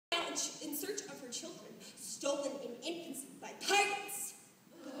in search of her children, stolen in infancy by pirates.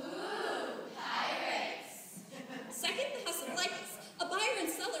 Ooh, pirates. Second, the House of Lycus, a buyer and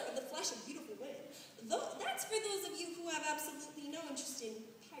seller of the flesh of beautiful women. That's for those of you who have absolutely no interest in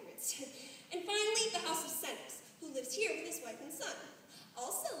pirates. And finally, the House of Pseudolus, who lives here with his wife and son.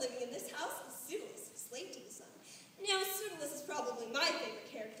 Also living in this house is Pseudolus, slave to the sun. Now, Pseudolus is probably my favorite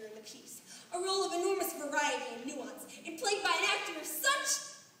character in the piece, a role of enormous variety and nuance, and played by an actor of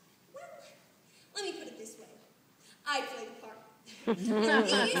such, well, let me put it this way. I play the part. And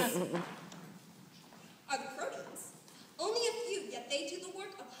these are the Proteans. Only a few, yet they do the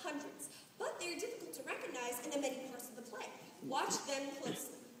work of hundreds, but they are difficult to recognize in the many parts of the play. Watch them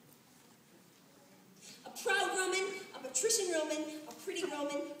closely. A proud Roman, a patrician Roman, a pretty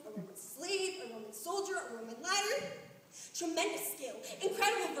Roman, a Roman slave, a Roman soldier, a Roman latter. Tremendous skill,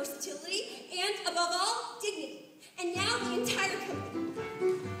 incredible versatility, and above all, dignity. And now the entire company.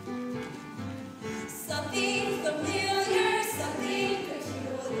 Something familiar, something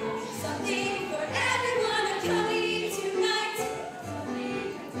peculiar, something for everyone a coming tonight. Something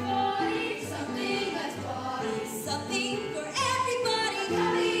that's body, something that's body, something for everybody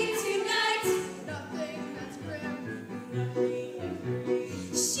coming.